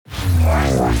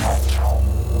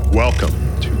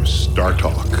Welcome to Star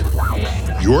Talk,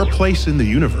 your place in the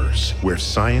universe where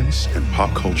science and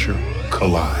pop culture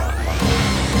collide.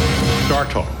 Star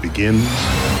Talk begins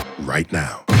right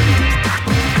now.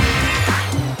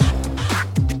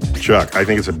 Chuck, I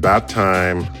think it's about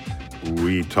time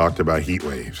we talked about heat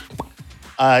waves.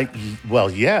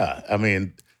 Well, yeah. I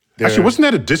mean, actually, wasn't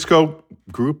that a disco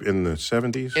group in the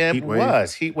 70s? It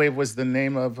was. Heatwave was the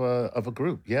name of a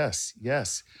group. Yes.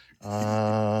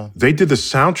 They did the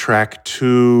soundtrack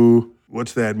to,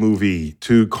 what's that movie?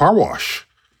 To Car Wash.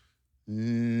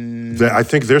 I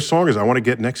think their song is I Want to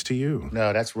Get Next to You.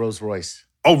 No, that's Rolls Royce.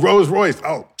 Oh, Rolls Royce.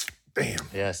 Oh, damn.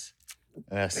 Yes.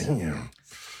 Damn.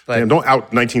 But, damn, don't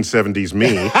out 1970s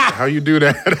me. How you do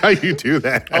that?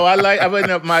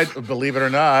 Believe it or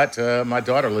not, my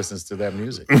daughter listens to that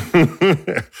music.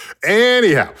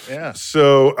 Anyhow. Yeah.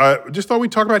 So just thought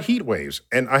we'd talk about heat waves.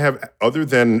 And I have, other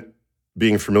than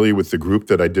being familiar with the group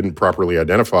that I didn't properly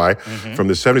identify from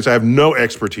the 70s, I have no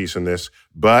expertise in this,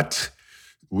 but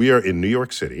we are in New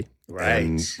York City. Right.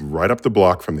 And right up the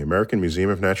block from the American Museum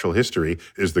of Natural History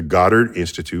is the Goddard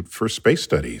Institute for Space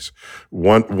Studies,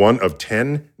 one of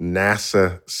 10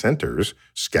 NASA centers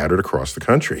scattered across the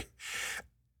country.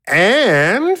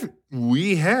 And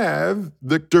we have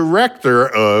the director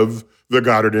of the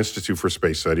Goddard Institute for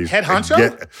Space Studies. Head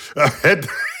honcho?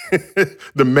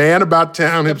 The man about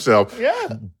town himself.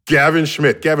 Yeah. Gavin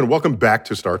Schmidt. Gavin, welcome back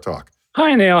to Star Talk.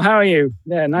 Hi, Neil. How are you?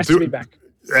 Yeah, nice to be back.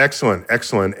 Excellent.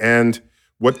 And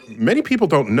what many people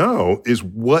don't know is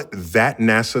what that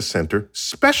NASA center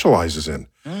specializes in.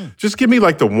 Just give me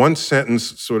like the one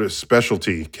sentence sort of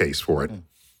specialty case for it.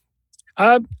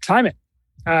 Climate.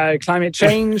 Climate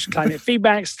change, climate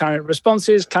feedbacks, climate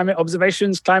responses, climate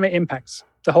observations, climate impacts.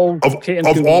 The whole of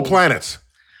all planets.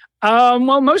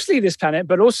 Well, mostly this planet,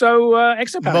 but also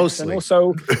exoplanets. Mostly. And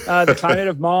also the climate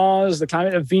of Mars, the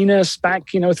climate of Venus back,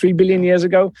 3 billion years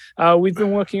ago. We've been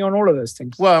working on all of those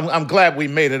things. Well, I'm glad we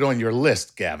made it on your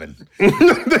list, Gavin.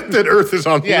 that Earth is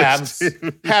on the list.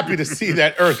 I'm happy to see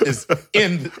that Earth is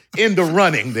in the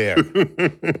running there.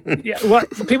 Yeah, well,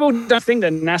 people don't think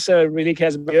that NASA really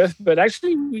cares about the Earth, but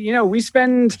actually, we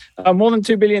spend more than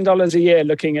 $2 billion a year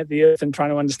looking at the Earth and trying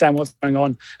to understand what's going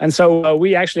on. And so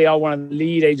we actually are one of the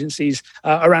lead agencies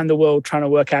around the world trying to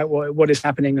work out what is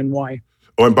happening and why.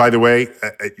 Oh, and by the way,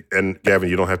 and Gavin,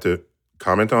 you don't have to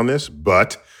comment on this,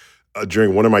 but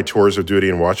during one of my tours of duty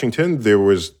in Washington, there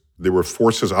were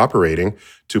forces operating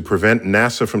to prevent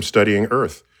NASA from studying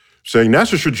Earth, saying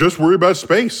NASA should just worry about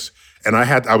space. And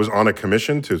I was on a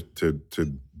commission to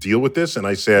deal with this, and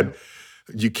I said,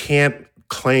 you can't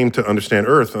claim to understand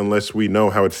Earth unless we know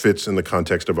how it fits in the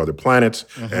context of other planets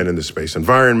and in the space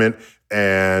environment.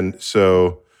 And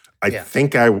so I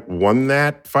think I won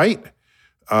that fight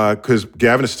because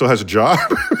Gavin still has a job.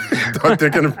 I'm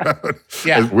thinking about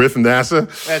with NASA.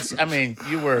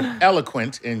 You were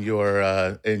eloquent in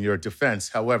your defense.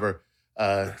 However,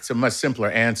 it's a much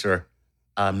simpler answer.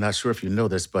 I'm not sure if you know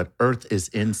this, but Earth is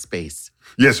in space.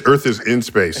 Yes, Earth is in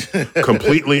space,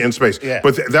 completely in space. Yeah.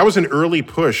 But that was an early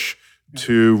push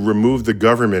to remove the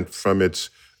government from its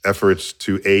efforts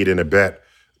to aid and abet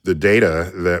the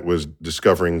data that was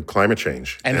discovering climate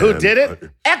change. And who did it?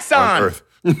 Exxon.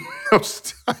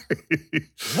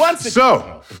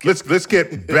 Let's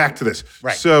get back to this.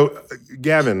 Right. So,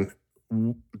 Gavin,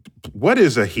 what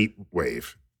is a heat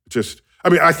wave?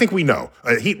 I think we know.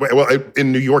 A heat wave. Well,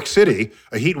 in New York City,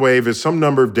 a heat wave is some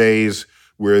number of days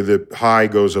where the high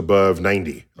goes above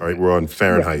 90. All right, we're on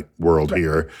Fahrenheit world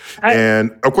here.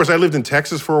 And of course, I lived in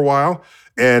Texas for a while.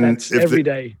 And that's every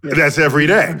day. Yeah. That's every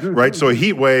day, right? So a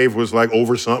heat wave was like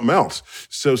over something else.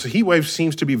 So heat wave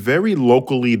seems to be very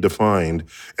locally defined.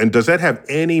 And does that have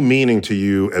any meaning to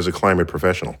you as a climate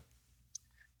professional?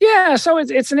 Yeah, so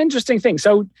it's an interesting thing.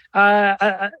 So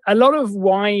a lot of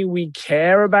why we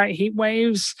care about heat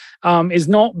waves is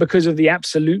not because of the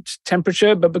absolute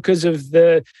temperature, but because of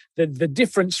the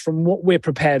difference from what we're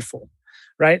prepared for.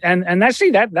 Right. And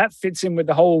actually that fits in with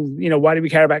the whole, why do we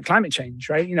care about climate change?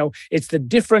 Right. It's the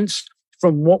difference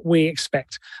from what we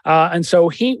expect. And so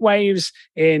heat waves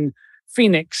in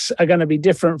Phoenix are going to be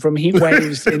different from heat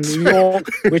waves in New York,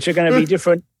 which are going to be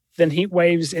different than heat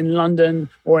waves in London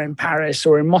or in Paris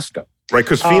or in Moscow. Right.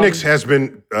 Because Phoenix has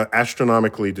been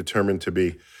astronomically determined to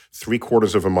be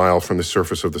 3/4 of a mile from the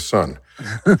surface of the sun.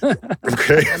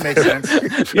 Okay. That makes sense.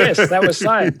 Yes, that was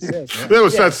science. Yes. That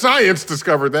was science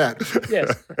discovered that.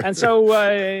 Yes. And so,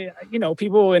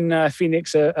 people in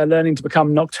Phoenix are learning to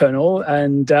become nocturnal,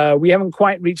 and we haven't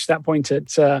quite reached that point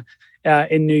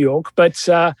in New York. But,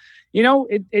 we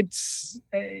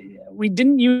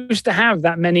didn't used to have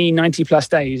that many 90-plus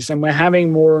days, and we're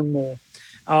having more and more.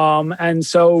 And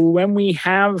so when we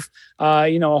have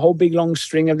a whole big long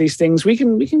string of these things, we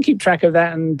can keep track of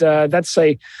that, and that's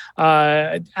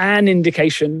an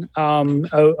indication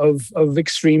of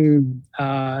extreme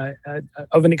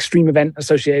of an extreme event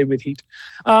associated with heat.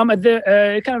 At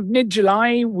the kind of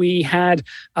mid-July, we had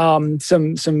some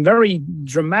very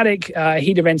dramatic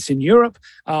heat events in Europe,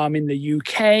 in the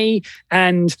UK,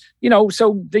 and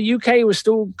so the UK was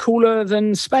still cooler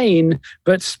than Spain,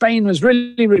 but Spain was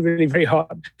really, really, really very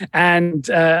hot, and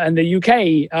the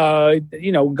UK,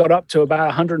 got up to about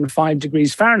 105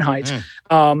 degrees Fahrenheit,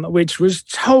 which was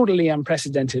totally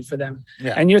unprecedented for them.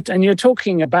 Yeah. And you're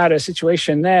talking about a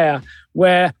situation there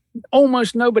where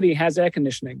almost nobody has air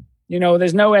conditioning.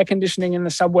 There's no air conditioning in the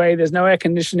subway. There's no air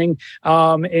conditioning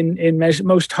in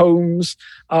most homes,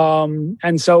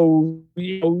 and so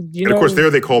And of course, there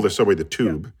they call the subway the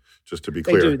tube. Yeah. Just to be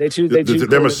clear, they do.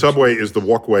 Them a subway is the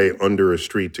walkway under a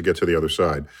street to get to the other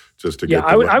side. Just to get.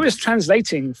 I was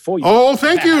translating for you. Oh,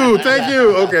 thank you.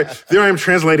 Okay, there I am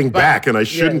translating back, and I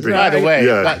shouldn't be. By the way,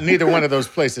 neither one of those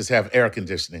places have air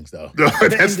conditionings, though. No,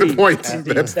 that's the point.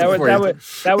 That's the point.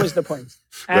 That was the point.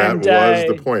 And, that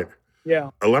was the point.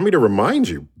 Yeah. Allow me to remind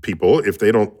you, people, if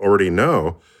they don't already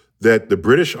know, that the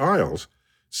British Isles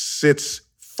sits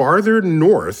farther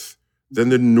north than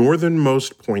the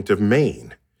northernmost point of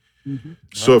Maine. Mm-hmm.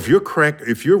 So if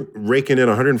you're raking in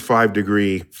 105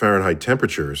 degree Fahrenheit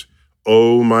temperatures,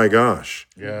 oh my gosh.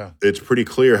 Yeah. It's pretty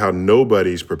clear how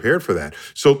nobody's prepared for that.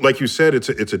 So like you said, it's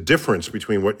a difference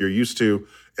between what you're used to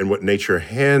and what nature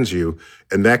hands you,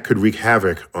 and that could wreak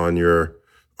havoc on your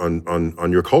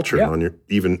culture, and on your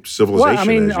even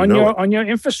civilization. Well, on your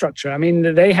infrastructure. I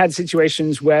mean, they had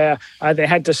situations where they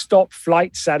had to stop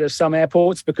flights out of some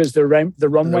airports because the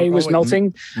runway was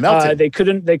melting. They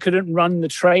couldn't run the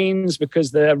trains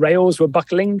because the rails were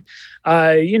buckling.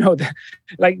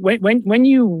 Like when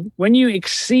you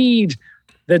exceed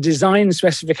the design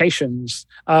specifications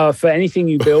for anything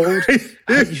you build,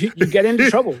 you get into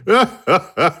trouble.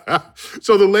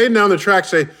 So the laying down the track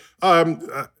say,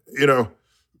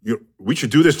 we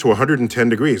should do this to 110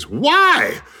 degrees.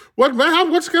 Why? How's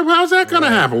that going to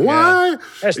happen? Why?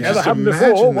 It's never happened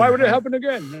before. Why would it happen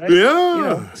again? Right?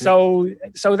 Yeah. So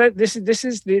that this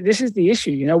is the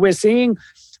issue. We're seeing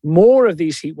more of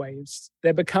these heat waves.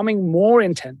 They're becoming more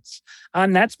intense,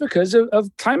 and that's because of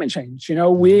climate change.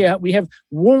 We have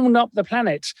warmed up the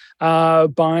planet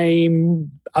by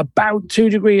about 2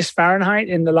 degrees Fahrenheit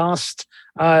in the last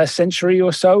century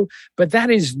or so, but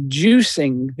that is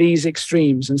juicing these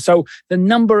extremes. And so the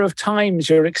number of times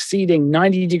you're exceeding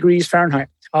 90 degrees Fahrenheit,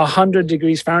 100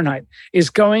 degrees Fahrenheit is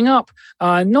going up,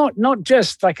 not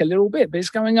just like a little bit, but it's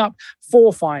going up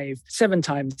 4, 5, 7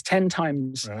 times, 10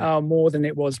 times more than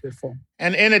it was before.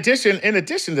 And in addition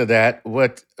to that,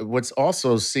 what's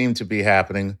also seemed to be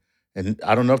happening, and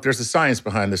I don't know if there's a science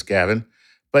behind this, Gavin,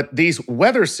 but these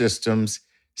weather systems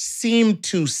seem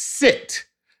to sit.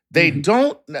 They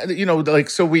don't,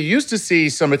 so we used to see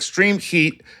some extreme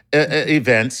heat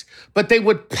events, but they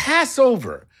would pass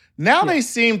over. Now they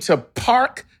seem to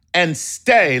park and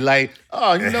stay. Like,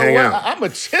 oh, you know what? I'm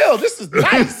going to chill. This is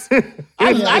nice.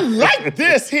 I like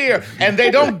this here. And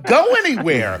they don't go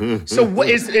anywhere. So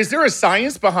is there a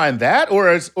science behind that?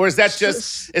 Or is that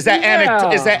just, is that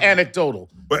anecdotal?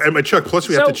 But Chuck, plus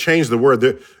we have to change the word.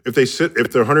 If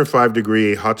they're 105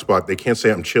 degree hotspot, they can't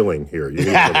say I'm chilling here. You need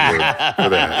another word for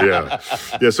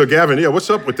that. Yeah. So Gavin, what's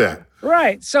up with that?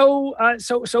 Right. So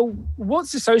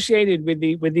what's associated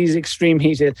with these extreme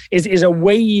heat is a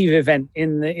wave event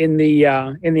in the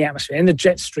atmosphere, in the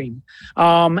jet stream,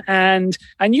 and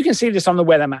you can see this on the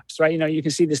weather maps, right? You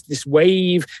can see this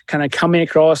wave kind of coming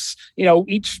across.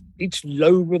 Each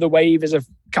lobe of the wave is a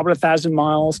couple of thousand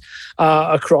miles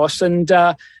across, and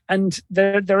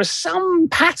there are some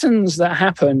patterns that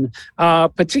happen,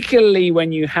 particularly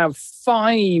when you have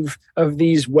 5 of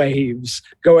these waves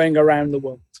going around the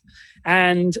world.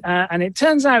 And it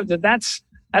turns out that's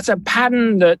a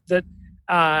pattern that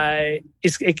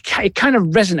it kind of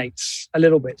resonates a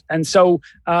little bit, and so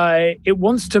it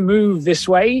wants to move this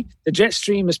way. The jet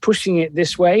stream is pushing it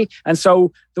this way, and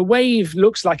so the wave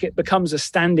looks like it becomes a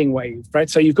standing wave, right?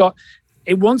 So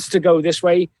it wants to go this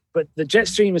way, but the jet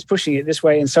stream is pushing it this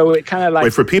way, and so it kind of like.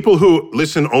 Wait, for people who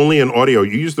listen only in audio,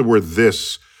 you use the word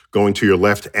 "this" going to your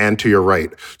left and to your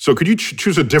right. So could you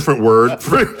choose a different word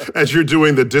as you're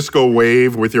doing the disco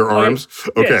wave with your arms?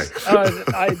 Okay.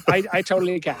 Yes, I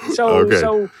totally can.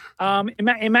 So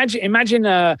Imagine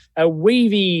a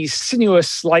wavy,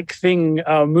 sinuous-like thing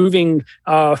moving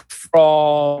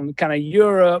from kind of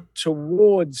Europe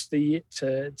towards the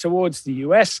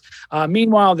US.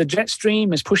 Meanwhile, the jet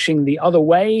stream is pushing the other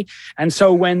way, and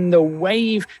so when the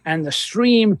wave and the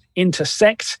stream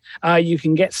intersect, you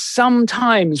can get some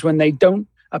times when they don't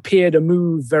appear to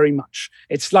move very much.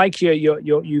 It's like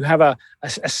you have a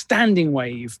standing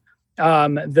wave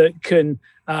that can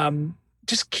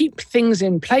just keep things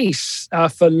in place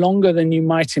for longer than you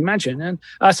might imagine. And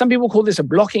some people call this a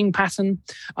blocking pattern.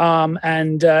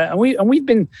 And we've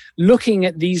been looking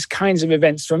at these kinds of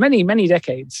events for many, many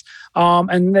decades.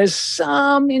 And there's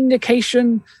some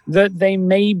indication that they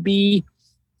may be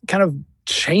kind of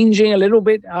changing a little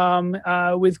bit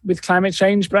with climate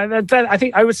change. But I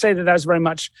think I would say that that's very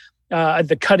much at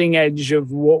the cutting edge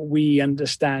of what we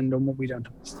understand and what we don't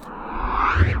understand.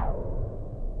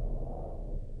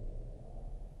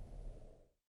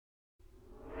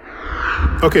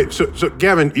 Okay, so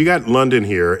Gavin, you got London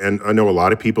here, and I know a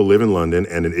lot of people live in London,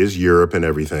 and it is Europe and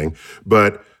everything,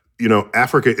 but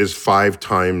Africa is 5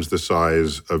 times the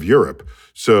size of Europe.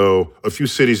 So a few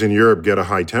cities in Europe get a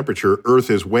high temperature. Earth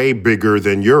is way bigger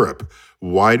than Europe.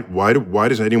 Why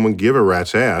does anyone give a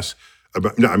rat's ass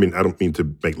about? No, I mean, I don't mean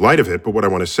to make light of it, but what I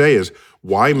want to say is,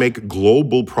 why make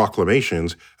global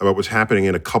proclamations about what's happening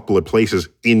in a couple of places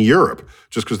in Europe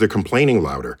just because they're complaining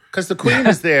louder? Because the Queen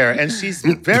is there, and she's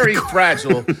very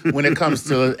fragile when it comes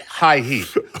to high heat.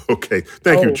 Okay,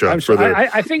 thank you, Chuck.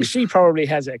 I think she probably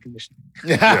has air conditioning.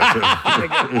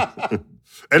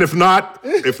 And if not,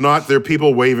 there are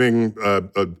people waving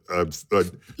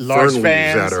large fern fans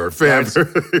leaves at her.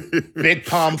 Big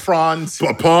palm fronds.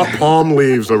 Palm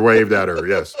leaves are waved at her.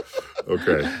 Yes.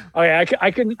 Okay. Oh yeah,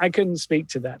 I couldn't speak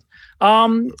to that.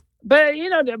 But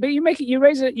you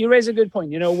raise a good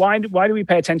point. Why do we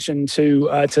pay attention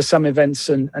to some events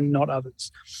and not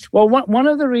others? Well, one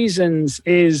of the reasons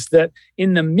is that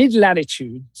in the mid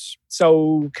latitudes,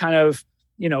 so kind of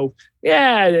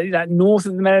that north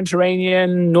of the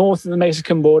Mediterranean, north of the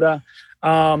Mexican border,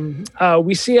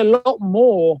 we see a lot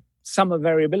more summer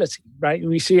variability, right?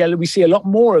 We see a lot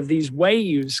more of these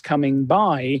waves coming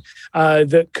by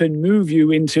that can move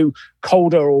you into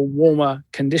colder or warmer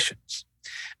conditions.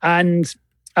 And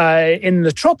in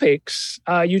the tropics,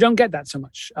 you don't get that so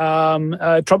much.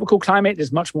 Tropical climate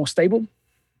is much more stable.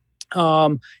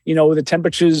 The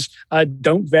temperatures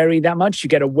don't vary that much. You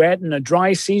get a wet and a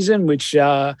dry season, which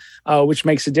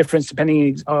makes a difference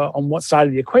depending on what side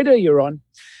of the equator you're on.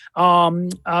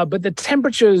 But the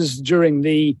temperatures during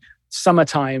the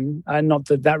summertime, not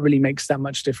that really makes that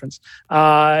much difference,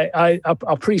 are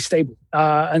pretty stable.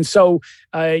 And so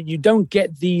you don't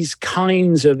get these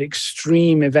kinds of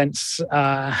extreme events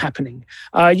happening.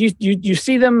 You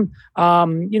see them,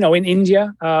 in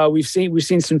India. We've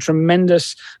seen some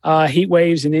tremendous heat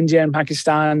waves in India and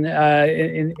Pakistan,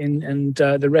 and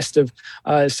the rest of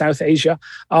South Asia,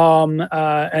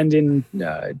 and in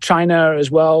China as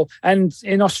well, and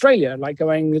in Australia, like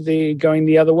going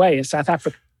the other way in South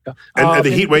Africa. And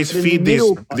the heat waves feed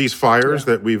these fires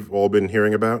that we've all been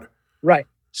hearing about? Right.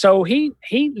 So heat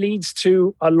leads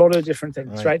to a lot of different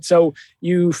things, right? So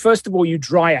first of all, you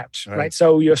dry out, right?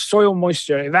 So your soil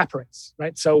moisture evaporates,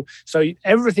 right? So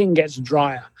everything gets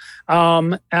drier.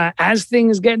 As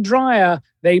things get drier,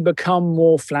 they become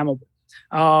more flammable.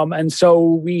 And so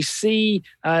we see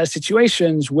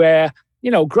situations where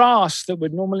grass that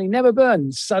would normally never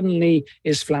burn suddenly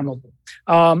is flammable.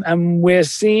 And we're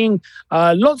seeing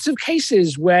lots of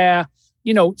cases where,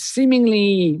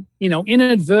 seemingly,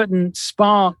 inadvertent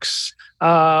sparks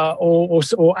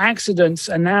or accidents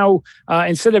are now,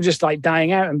 instead of just like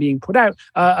dying out and being put out,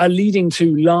 are leading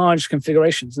to large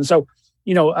configurations. And so,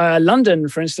 London,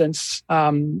 for instance,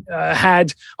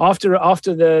 had after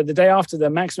the day after the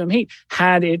maximum heat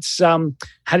had its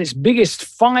biggest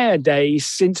fire day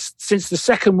since the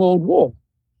Second World War,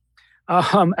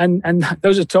 and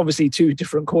those are obviously 2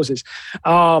 different causes.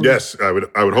 Yes, I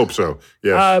would hope so.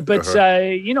 Yes,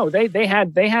 they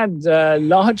had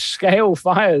large scale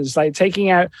fires, like taking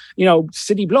out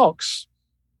city blocks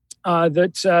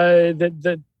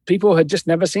that people had just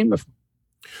never seen before.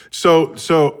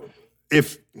 So.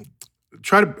 If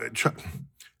try to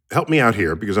help me out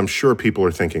here, because I'm sure people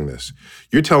are thinking this.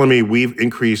 You're telling me we've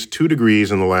increased 2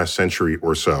 degrees in the last century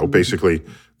or so, basically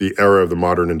the era of the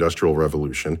modern industrial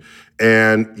revolution,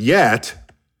 and yet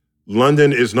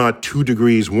London is not 2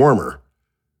 degrees warmer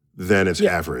than its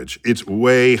average. It's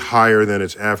way higher than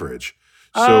its average.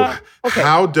 So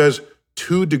how does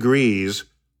 2 degrees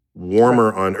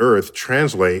warmer on Earth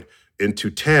translate into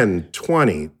 10,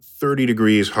 20, 30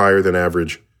 degrees higher than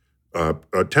average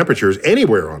temperatures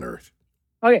anywhere on Earth?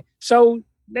 Okay, so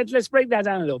let's break that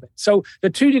down a little bit. So the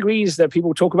 2 degrees that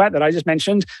people talk about that I just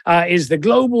mentioned is the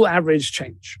global average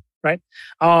change, right?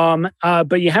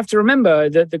 But you have to remember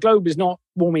that the globe is not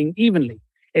warming evenly.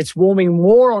 It's warming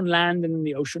more on land than in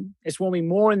the ocean. It's warming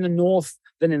more in the north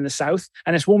than in the south.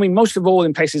 And it's warming most of all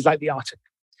in places like the Arctic.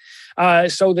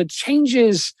 So the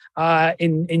changes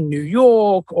in New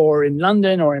York or in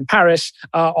London or in Paris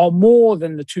are more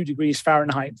than the 2 degrees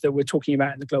Fahrenheit that we're talking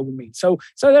about in the global mean. So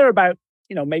they're about,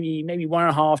 maybe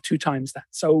 1.5, 2 times that.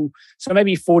 So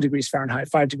maybe 4 degrees Fahrenheit,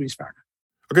 5 degrees Fahrenheit.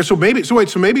 Okay, so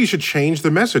maybe you should change the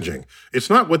messaging. It's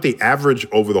not what the average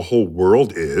over the whole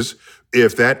world is,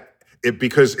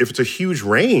 because if it's a huge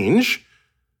range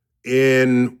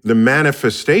in the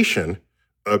manifestation,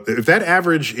 if that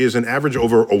average is an average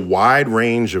over a wide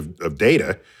range of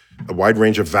data, a wide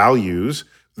range of values,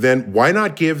 then why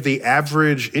not give the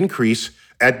average increase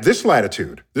at this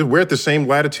latitude? We're at the same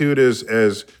latitude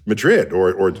as Madrid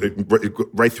or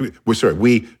right through.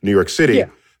 New York City. Yeah.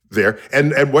 There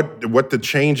and what the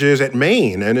change is at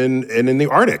Maine and in the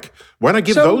Arctic. Why not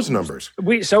give those numbers?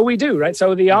 We do, right?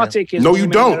 So the Arctic is. No, you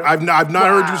don't. I've not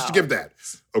heard you to give that.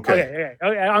 Okay.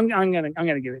 I'm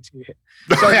gonna give it to you here.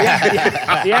 So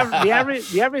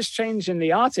the average change in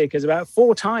the Arctic is about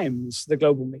 4 times the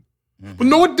global mean. Mm-hmm.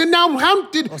 No, now how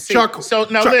did Chuck? So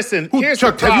now Chuck, listen. Here's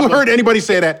Chuck, the problem. have you heard anybody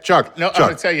say that, Chuck? No, Chuck. I'm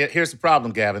gonna tell you. Here's the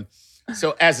problem, Gavin.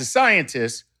 So as a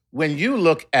scientist, when you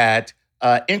look at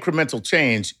incremental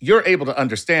change, you're able to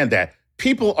understand that.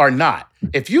 People are not.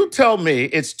 If you tell me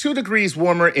it's 2 degrees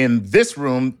warmer in this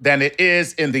room than it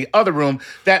is in the other room,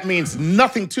 that means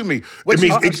nothing to me. You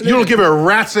don't give a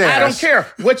rat's ass. I don't care.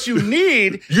 What you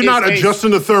need You're not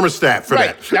adjusting the thermostat for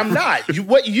that. I'm not.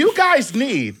 What you guys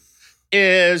need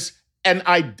is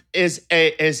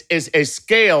a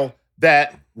scale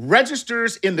that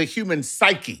registers in the human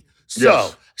psyche.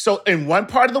 So in one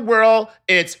part of the world,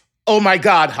 it's, oh my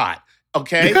God, hot.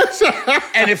 Okay.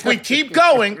 And if we keep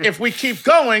going,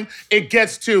 it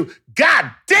gets to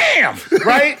God damn,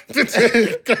 right?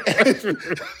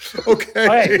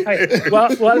 Okay.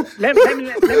 Well, let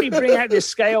me bring out this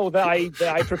scale that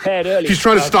I prepared earlier. He's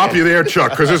trying to stop you there,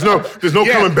 Chuck, because there's no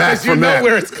coming back from that. You know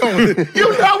where it's going.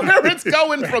 You know where it's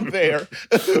going from there.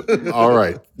 All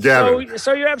right, Gavin.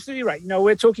 So you're absolutely right.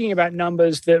 We're talking about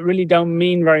numbers that really don't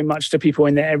mean very much to people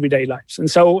in their everyday lives,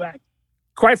 and so,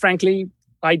 quite frankly,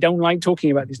 I don't like talking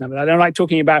about these numbers. I don't like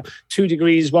talking about 2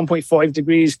 degrees, 1.5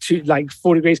 degrees,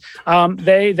 4 degrees.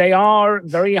 They are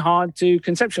very hard to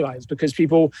conceptualize because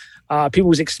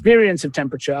people's experience of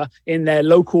temperature in their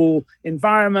local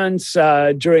environments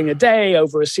during a day,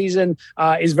 over a season,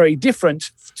 is very different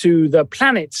to the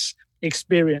planet's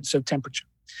experience of temperature.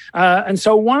 And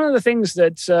so one of the things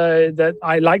that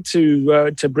I like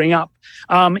to bring up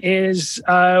is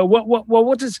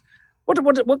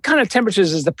what kind of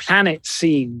temperatures has the planet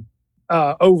seen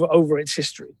over its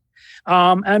history?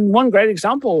 And one great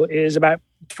example is about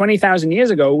 20,000 years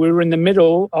ago, we were in the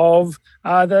middle of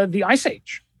the Ice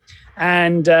Age.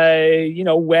 And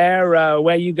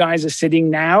where you guys are sitting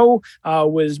now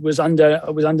was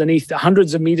underneath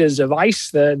hundreds of meters of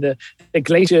ice. The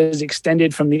glaciers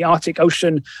extended from the Arctic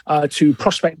Ocean to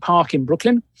Prospect Park in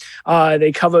Brooklyn.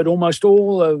 They covered almost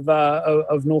all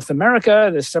of North America.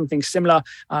 There's something similar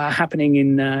happening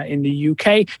in the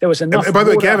UK. There was enough. And by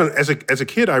the way, Gavin, as a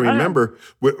kid, I remember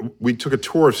we took a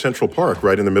tour of Central Park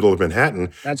right in the middle of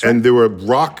Manhattan. That's right. And there were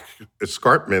rock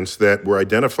escarpments that were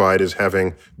identified as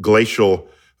having glacial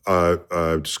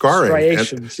scarring.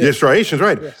 Striations. Striations,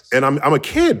 right. Yes. And I'm a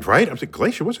kid, right? I'm like,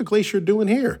 glacier? What's a glacier doing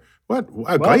here? What?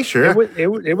 Glacier?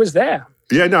 It was there.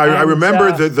 Yeah, no, I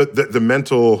remember the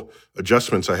mental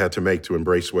adjustments I had to make to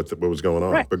embrace what was going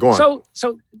on. Right. But go on.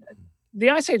 So the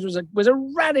Ice Age was a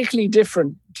radically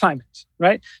different climate,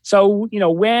 right? So,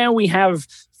 where we have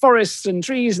forests and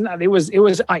trees, and it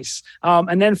was ice.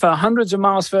 And then for hundreds of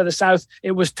miles further south,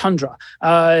 it was tundra.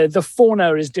 The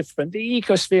fauna is different. The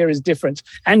ecosphere is different.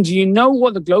 And do you know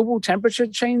what the global temperature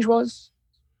change was?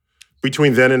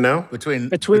 Between then and now? Between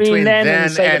then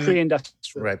and say the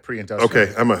pre-industrial. Right, pre-industrial.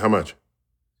 Okay, how much?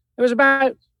 It was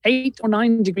about 8 or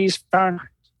 9 degrees Fahrenheit.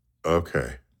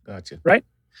 Okay. Gotcha. Right?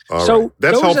 All right.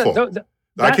 That's helpful.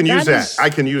 I can use that. I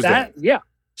can use that. Yeah.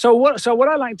 So what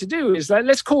I like to do is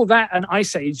let's call that an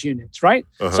Ice Age unit, right?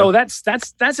 Uh-huh. So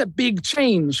that's a big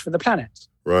change for the planet.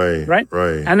 Right.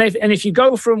 And if you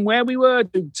go from where we were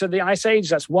to the Ice Age,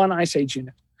 that's one Ice Age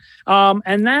unit.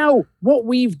 And now what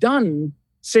we've done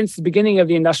since the beginning of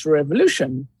the Industrial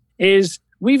Revolution is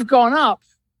we've gone up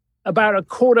about a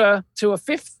quarter to a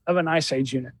fifth of an Ice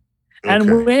Age unit. Okay.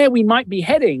 And where we might be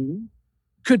heading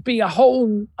could be a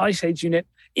whole Ice Age unit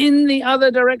in the other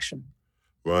direction.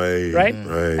 Right? Right.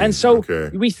 And so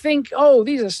we think, oh,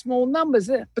 these are small numbers,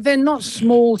 but they're not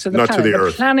small to the Not planet. to the The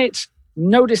Earth. planet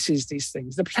notices these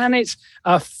things. The planet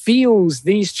feels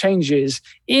these changes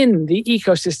in the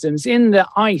ecosystems, in the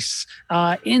ice,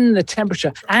 in the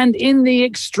temperature, and in the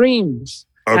extremes.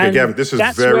 Okay, And Gavin, this is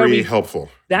that's very helpful.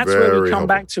 That's where we come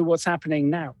back to what's happening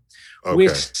now. Okay.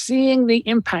 We're seeing the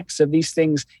impacts of these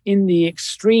things in the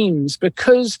extremes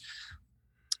because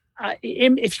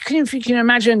if you can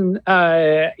imagine,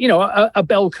 a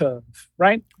bell curve,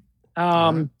 right?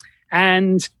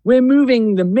 And we're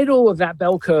moving the middle of that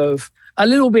bell curve a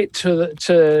little bit to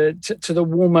the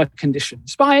warmer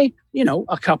conditions by,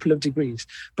 a couple of degrees.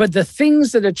 But the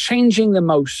things that are changing the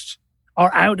most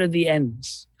are out at the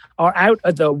ends, are out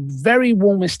at the very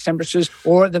warmest temperatures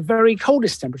or at the very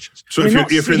coldest temperatures. So if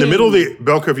you're in the middle of the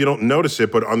bell curve, you don't notice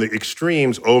it, but on the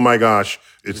extremes, oh my gosh,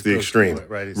 it's the extreme.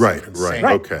 Right. Right.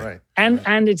 Okay. Right.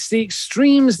 And it's the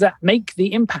extremes that make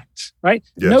the impact, right?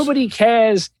 Yes. Nobody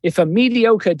cares if a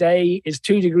mediocre day is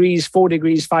 2 degrees, 4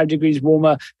 degrees, 5 degrees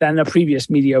warmer than a previous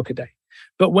mediocre day.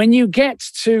 But when you get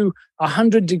to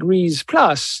 100 degrees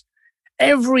plus,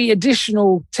 every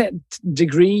additional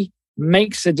degree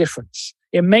makes a difference.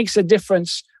 It makes a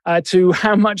difference to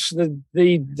how much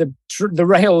the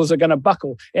rails are going to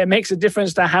buckle. It makes a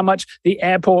difference to how much the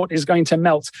airport is going to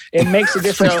melt. It makes a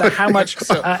difference to how much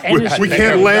energy. We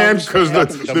can't land because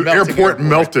the airport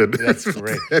melted. That's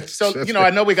great. So,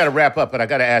 I know we got to wrap up, but I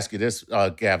got to ask you this,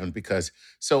 Gavin, because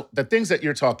the things that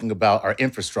you're talking about are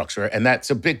infrastructure, and that's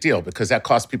a big deal because that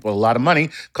costs people a lot of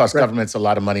money, costs governments a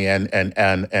lot of money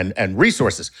and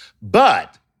resources.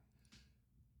 But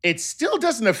it still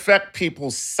doesn't affect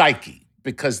people's psyche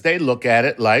because they look at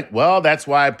it like, well, that's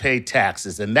why I pay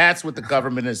taxes, and that's what the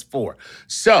government is for.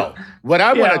 So what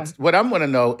I want to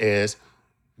know is,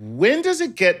 when does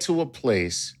it get to a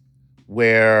place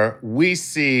where we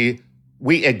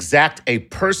exact a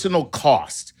personal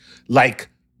cost, like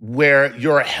where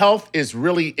your health is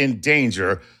really in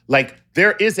danger? Like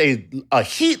there is a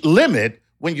heat limit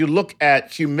when you look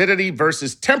at humidity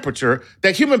versus temperature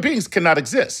that human beings cannot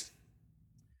exist.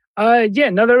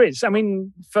 There is. I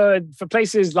mean, for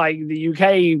places like the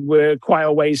UK, we're quite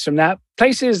a ways from that.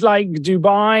 Places like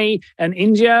Dubai and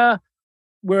India,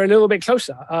 we're a little bit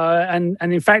closer. And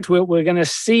in fact, we're going to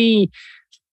see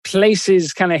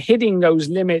places kind of hitting those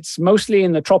limits, mostly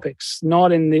in the tropics,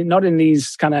 not in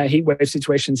these kind of heat wave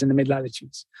situations in the mid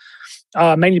latitudes.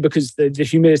 Mainly because the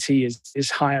humidity is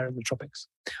higher in the tropics.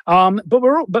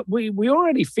 But we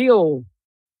already feel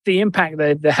the impact,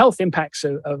 the health impacts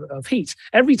of heat.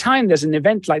 Every time there's an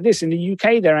event like this in the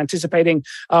UK, they're anticipating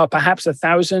perhaps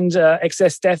 1,000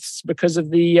 excess deaths because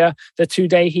of the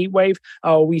 2-day heat wave.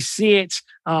 We see it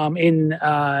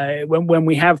when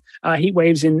we have heat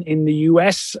waves in the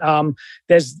US.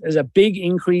 There's a big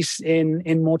increase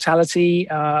in mortality.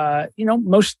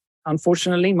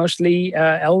 Unfortunately, mostly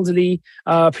elderly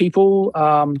people.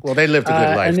 Well, they lived a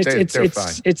good life. And they're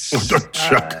fine.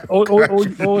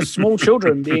 Or small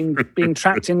children being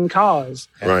trapped in cars.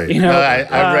 Right.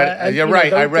 You're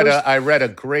right. I read a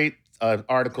great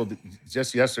article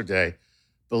just yesterday.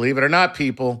 Believe it or not,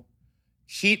 people,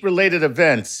 heat-related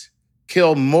events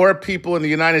kill more people in the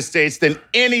United States than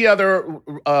any other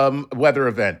weather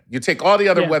event. You take all the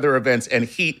other weather events, and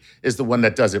heat is the one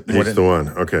that does it more. Heat's the one.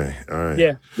 Okay, all right.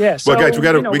 Yeah. So, well, guys, we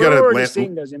got to land.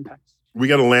 Seeing those impacts. We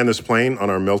got to land this plane on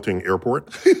our melting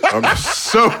airport.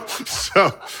 So,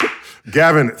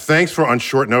 Gavin, thanks for on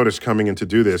short notice coming in to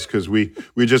do this because we've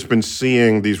just been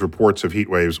seeing these reports of heat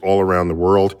waves all around the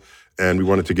world, and we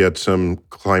wanted to get some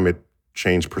climate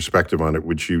change perspective on it,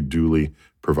 which you duly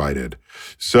provided.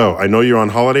 So I know you're on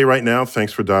holiday right now.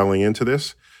 Thanks for dialing into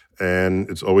this. And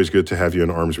it's always good to have you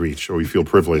in arm's reach. So we feel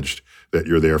privileged that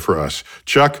you're there for us.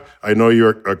 Chuck, I know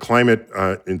you're a climate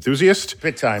enthusiast.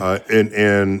 Big time.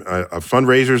 And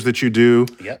fundraisers that you do.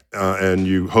 Yep. And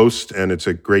you host. And it's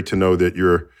great to know that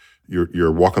you're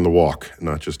walking the walk,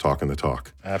 not just talking the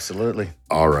talk. Absolutely.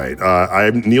 All right.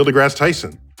 I'm Neil deGrasse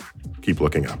Tyson. Keep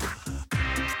looking up.